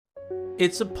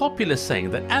It's a popular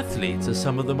saying that athletes are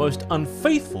some of the most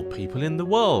unfaithful people in the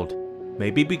world.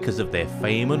 Maybe because of their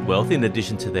fame and wealth in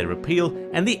addition to their appeal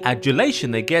and the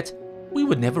adulation they get, we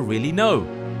would never really know.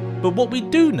 But what we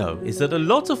do know is that a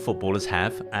lot of footballers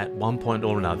have, at one point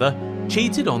or another,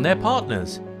 cheated on their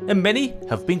partners, and many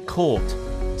have been caught.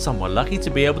 Some were lucky to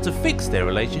be able to fix their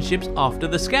relationships after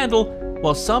the scandal,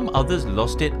 while some others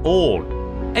lost it all.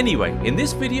 Anyway, in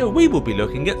this video we will be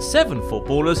looking at 7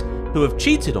 footballers who have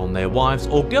cheated on their wives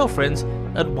or girlfriends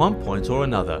at one point or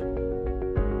another.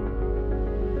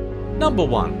 Number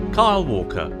 1. Kyle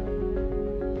Walker.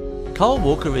 Kyle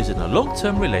Walker is in a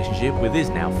long-term relationship with his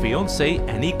now fiancée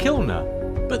Annie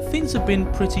Kilner, but things have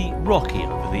been pretty rocky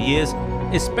over the years,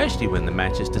 especially when the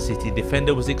Manchester City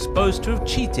defender was exposed to have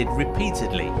cheated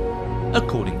repeatedly.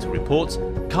 According to reports,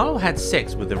 Kyle had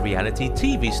sex with the reality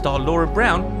TV star Laura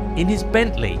Brown in his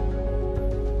Bentley.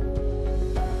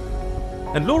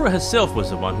 And Laura herself was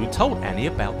the one who told Annie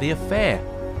about the affair.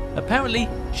 Apparently,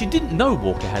 she didn't know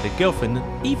Walker had a girlfriend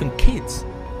and even kids,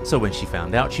 so when she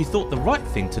found out, she thought the right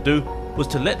thing to do was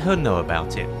to let her know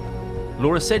about it.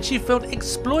 Laura said she felt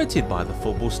exploited by the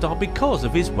football star because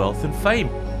of his wealth and fame,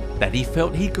 that he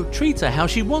felt he could treat her how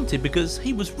she wanted because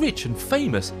he was rich and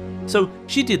famous, so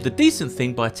she did the decent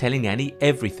thing by telling Annie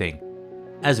everything.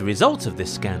 As a result of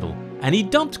this scandal, Annie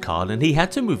dumped Kyle and he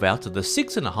had to move out of the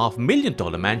 $6.5 million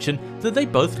mansion that they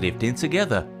both lived in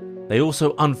together. They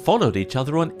also unfollowed each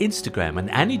other on Instagram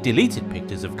and Annie deleted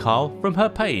pictures of Kyle from her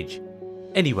page.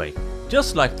 Anyway,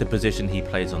 just like the position he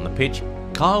plays on the pitch,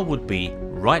 Kyle would be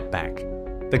right back.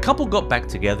 The couple got back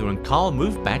together and Kyle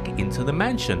moved back into the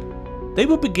mansion. They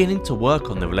were beginning to work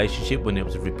on the relationship when it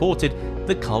was reported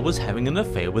that Kyle was having an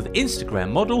affair with Instagram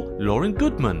model Lauren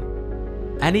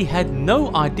Goodman. Annie had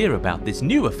no idea about this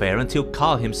new affair until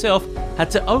Kyle himself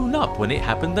had to own up when it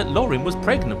happened that Lauren was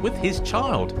pregnant with his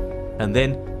child. And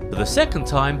then, for the second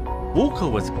time, Walker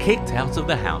was kicked out of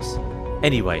the house.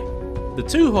 Anyway, the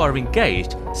two who are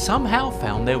engaged somehow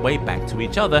found their way back to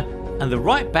each other, and the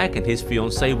right back and his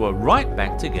fiancée were right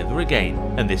back together again,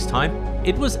 and this time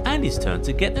it was Annie's turn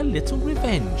to get a little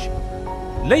revenge.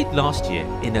 Late last year,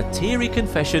 in a teary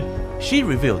confession, she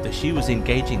revealed that she was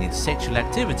engaging in sexual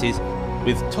activities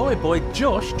with toy boy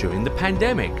Josh during the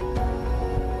pandemic.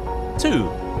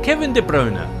 2. Kevin De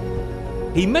Bruyne.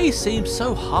 He may seem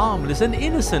so harmless and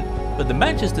innocent, but the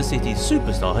Manchester City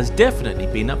superstar has definitely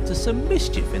been up to some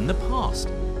mischief in the past.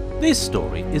 This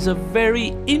story is a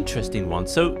very interesting one,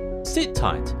 so sit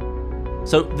tight.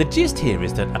 So the gist here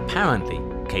is that apparently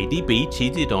KDB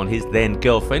cheated on his then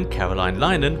girlfriend Caroline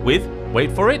Linen with,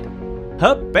 wait for it,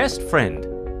 her best friend.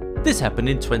 This happened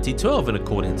in 2012 and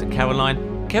according to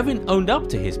Caroline, Kevin owned up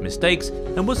to his mistakes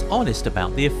and was honest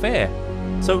about the affair.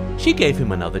 So she gave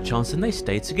him another chance and they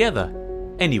stayed together.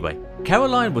 Anyway,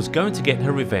 Caroline was going to get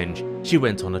her revenge. She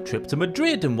went on a trip to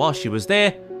Madrid and while she was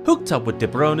there, hooked up with De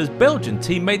Bruyne's Belgian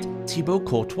teammate Thibaut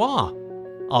Courtois.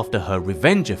 After her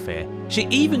revenge affair, she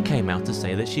even came out to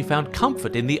say that she found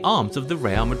comfort in the arms of the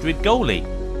Real Madrid goalie.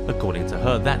 According to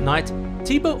her that night,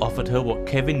 Thibaut offered her what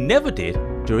Kevin never did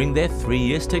during their 3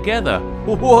 years together.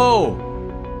 Whoa!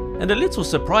 And a little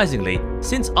surprisingly,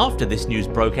 since after this news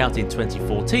broke out in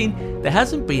 2014, there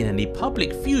hasn't been any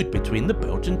public feud between the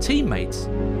Belgian teammates.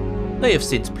 They have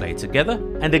since played together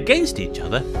and against each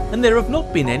other, and there have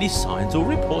not been any signs or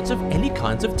reports of any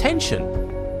kinds of tension.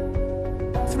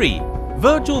 3.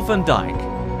 Virgil van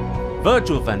Dijk.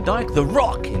 Virgil van Dijk, the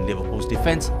rock in Liverpool's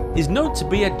defence, is known to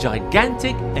be a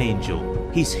gigantic angel.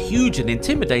 He's huge and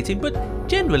intimidating, but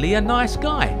generally a nice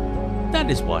guy. That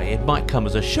is why it might come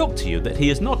as a shock to you that he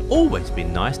has not always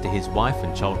been nice to his wife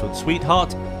and childhood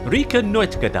sweetheart, Rika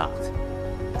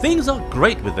Noitgedacht. Things are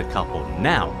great with the couple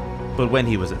now, but when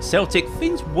he was at Celtic,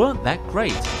 things weren't that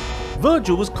great.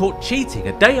 Virgil was caught cheating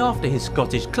a day after his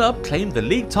Scottish club claimed the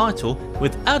league title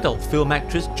with adult film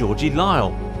actress Georgie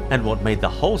Lyle, and what made the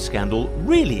whole scandal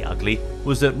really ugly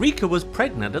was that Rika was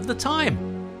pregnant at the time.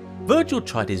 Virgil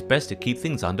tried his best to keep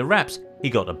things under wraps. He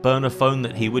got a burner phone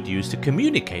that he would use to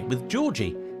communicate with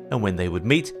Georgie, and when they would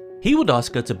meet, he would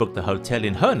ask her to book the hotel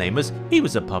in her name as he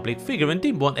was a public figure and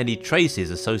didn't want any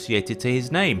traces associated to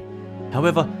his name.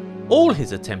 However, all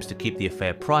his attempts to keep the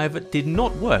affair private did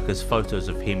not work as photos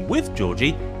of him with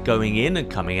Georgie going in and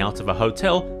coming out of a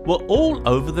hotel were all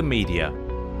over the media.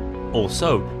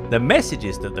 Also, the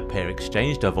messages that the pair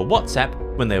exchanged over WhatsApp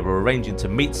when they were arranging to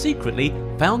meet secretly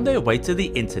found their way to the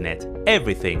internet.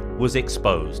 Everything was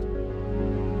exposed.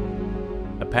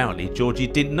 Apparently, Georgie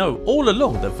didn't know all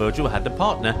along that Virgil had a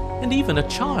partner and even a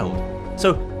child.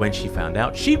 So when she found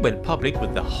out, she went public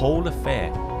with the whole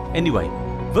affair. Anyway,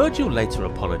 Virgil later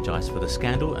apologised for the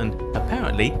scandal and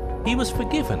apparently he was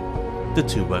forgiven. The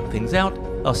two work things out,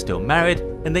 are still married,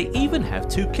 and they even have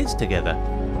 2 kids together.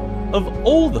 Of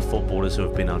all the footballers who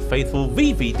have been unfaithful,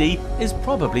 VVD is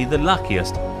probably the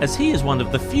luckiest, as he is one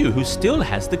of the few who still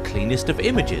has the cleanest of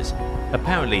images.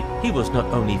 Apparently, he was not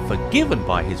only forgiven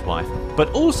by his wife, but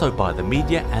also by the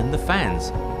media and the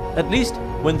fans. At least,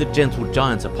 when the gentle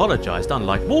giant apologised,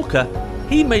 unlike Walker,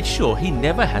 he made sure he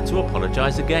never had to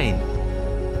apologise again.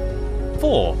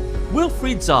 4.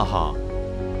 Wilfried Zaha.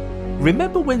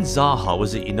 Remember when Zaha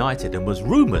was at United and was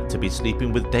rumoured to be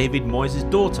sleeping with David Moyes'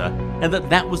 daughter, and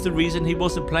that was the reason he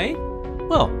wasn't playing?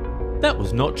 Well, that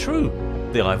was not true.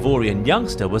 The Ivorian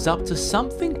youngster was up to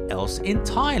something else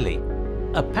entirely.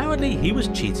 Apparently he was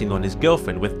cheating on his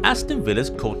girlfriend with Aston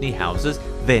Villa's Courtney House's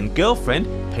then girlfriend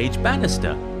Paige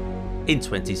Bannister. In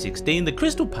 2016, the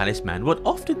Crystal Palace man would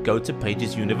often go to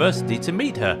Paige's university to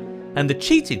meet her, and the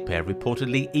cheating pair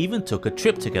reportedly even took a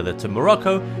trip together to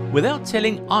Morocco without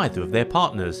telling either of their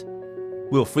partners.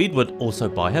 Wilfried would also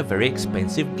buy her very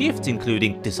expensive gifts,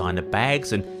 including designer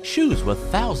bags and shoes worth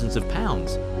thousands of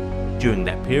pounds. During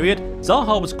that period,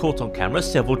 Zaha was caught on camera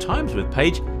several times with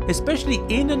Paige, especially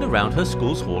in and around her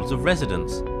school's halls of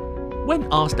residence. When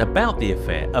asked about the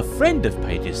affair, a friend of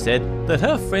Paige's said that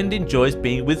her friend enjoys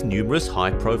being with numerous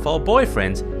high-profile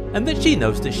boyfriends and that she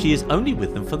knows that she is only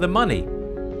with them for the money.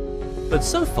 But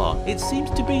so far, it seems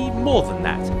to be more than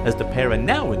that, as the pair are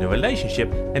now in a relationship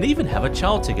and even have a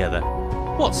child together.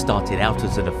 What started out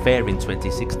as an affair in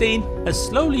 2016 has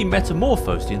slowly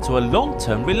metamorphosed into a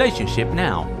long-term relationship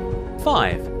now.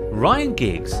 5. Ryan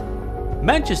Giggs.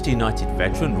 Manchester United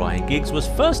veteran Ryan Giggs was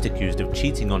first accused of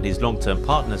cheating on his long-term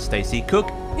partner Stacey Cook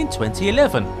in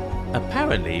 2011.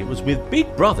 Apparently it was with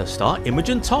Big Brother star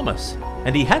Imogen Thomas,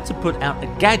 and he had to put out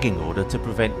a gagging order to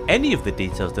prevent any of the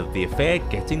details of the affair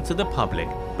getting to the public,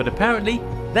 but apparently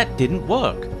that didn't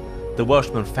work. The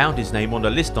Welshman found his name on a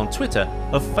list on Twitter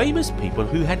of famous people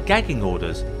who had gagging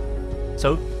orders.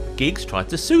 So Giggs tried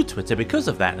to sue Twitter because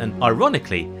of that, and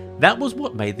ironically, that was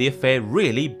what made the affair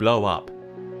really blow up.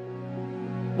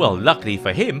 Well, luckily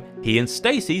for him, he and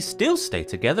Stacey still stayed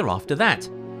together after that.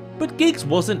 But Giggs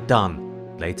wasn't done.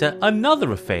 Later,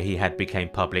 another affair he had became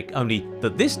public, only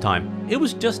that this time it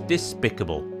was just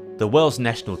despicable. The Wales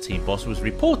national team boss was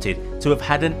reported to have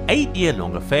had an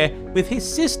 8-year-long affair with his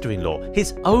sister-in-law,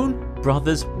 his own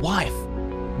brother's wife.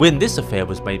 When this affair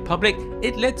was made public,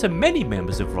 it led to many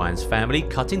members of Ryan's family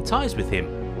cutting ties with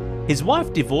him. His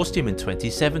wife divorced him in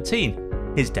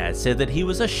 2017. His dad said that he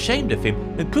was ashamed of him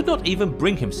and could not even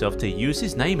bring himself to use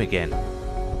his name again.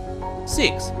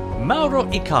 6. Mauro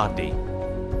Icardi.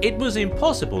 It was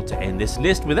impossible to end this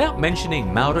list without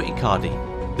mentioning Mauro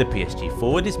Icardi. The PSG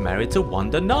forward is married to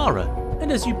Wanda Nara,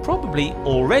 and as you probably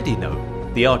already know,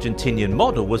 the Argentinian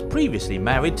model was previously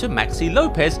married to Maxi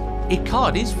Lopez,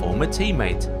 Icardi's former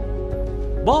teammate.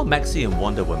 While Maxi and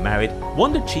Wanda were married,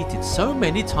 Wanda cheated so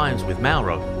many times with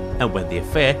Mauro, and when the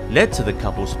affair led to the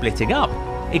couple splitting up,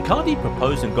 Icardi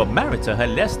proposed and got married to her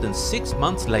less than 6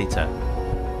 months later.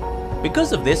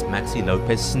 Because of this, Maxi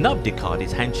Lopez snubbed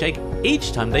Icardi's handshake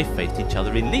each time they faced each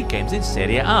other in league games in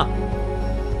Serie A.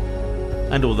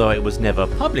 And although it was never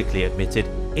publicly admitted,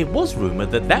 it was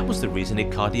rumoured that that was the reason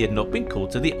Icardi had not been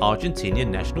called to the Argentinian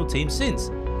national team since,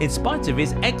 in spite of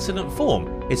his excellent form,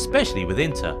 especially with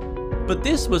Inter. But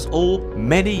this was all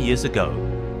many years ago.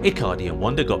 Icardi and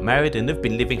Wanda got married and have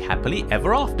been living happily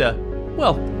ever after.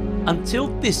 Well, until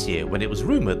this year when it was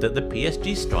rumoured that the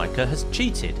PSG striker has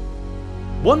cheated.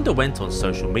 Wanda went on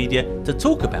social media to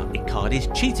talk about Icardi's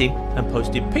cheating and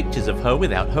posted pictures of her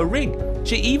without her ring.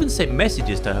 She even sent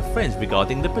messages to her friends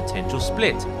regarding the potential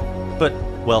split. But,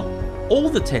 well, all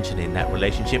the tension in that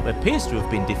relationship appears to have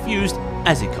been diffused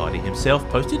as Icardi himself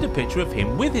posted a picture of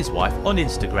him with his wife on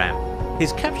Instagram.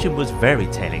 His caption was very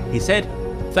telling. He said,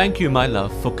 "Thank you, my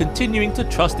love, for continuing to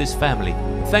trust this family.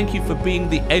 Thank you for being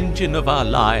the engine of our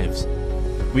lives."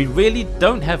 We really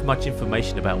don't have much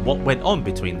information about what went on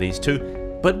between these two,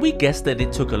 but we guess that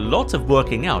it took a lot of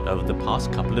working out over the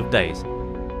past couple of days.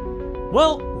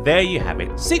 Well, there you have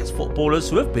it, 6 footballers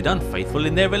who have been unfaithful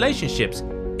in their relationships.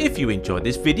 If you enjoyed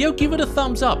this video, give it a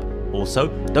thumbs up. Also,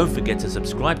 don't forget to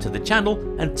subscribe to the channel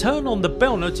and turn on the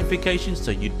bell notifications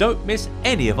so you don't miss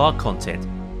any of our content.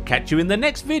 Catch you in the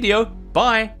next video.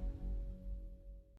 Bye!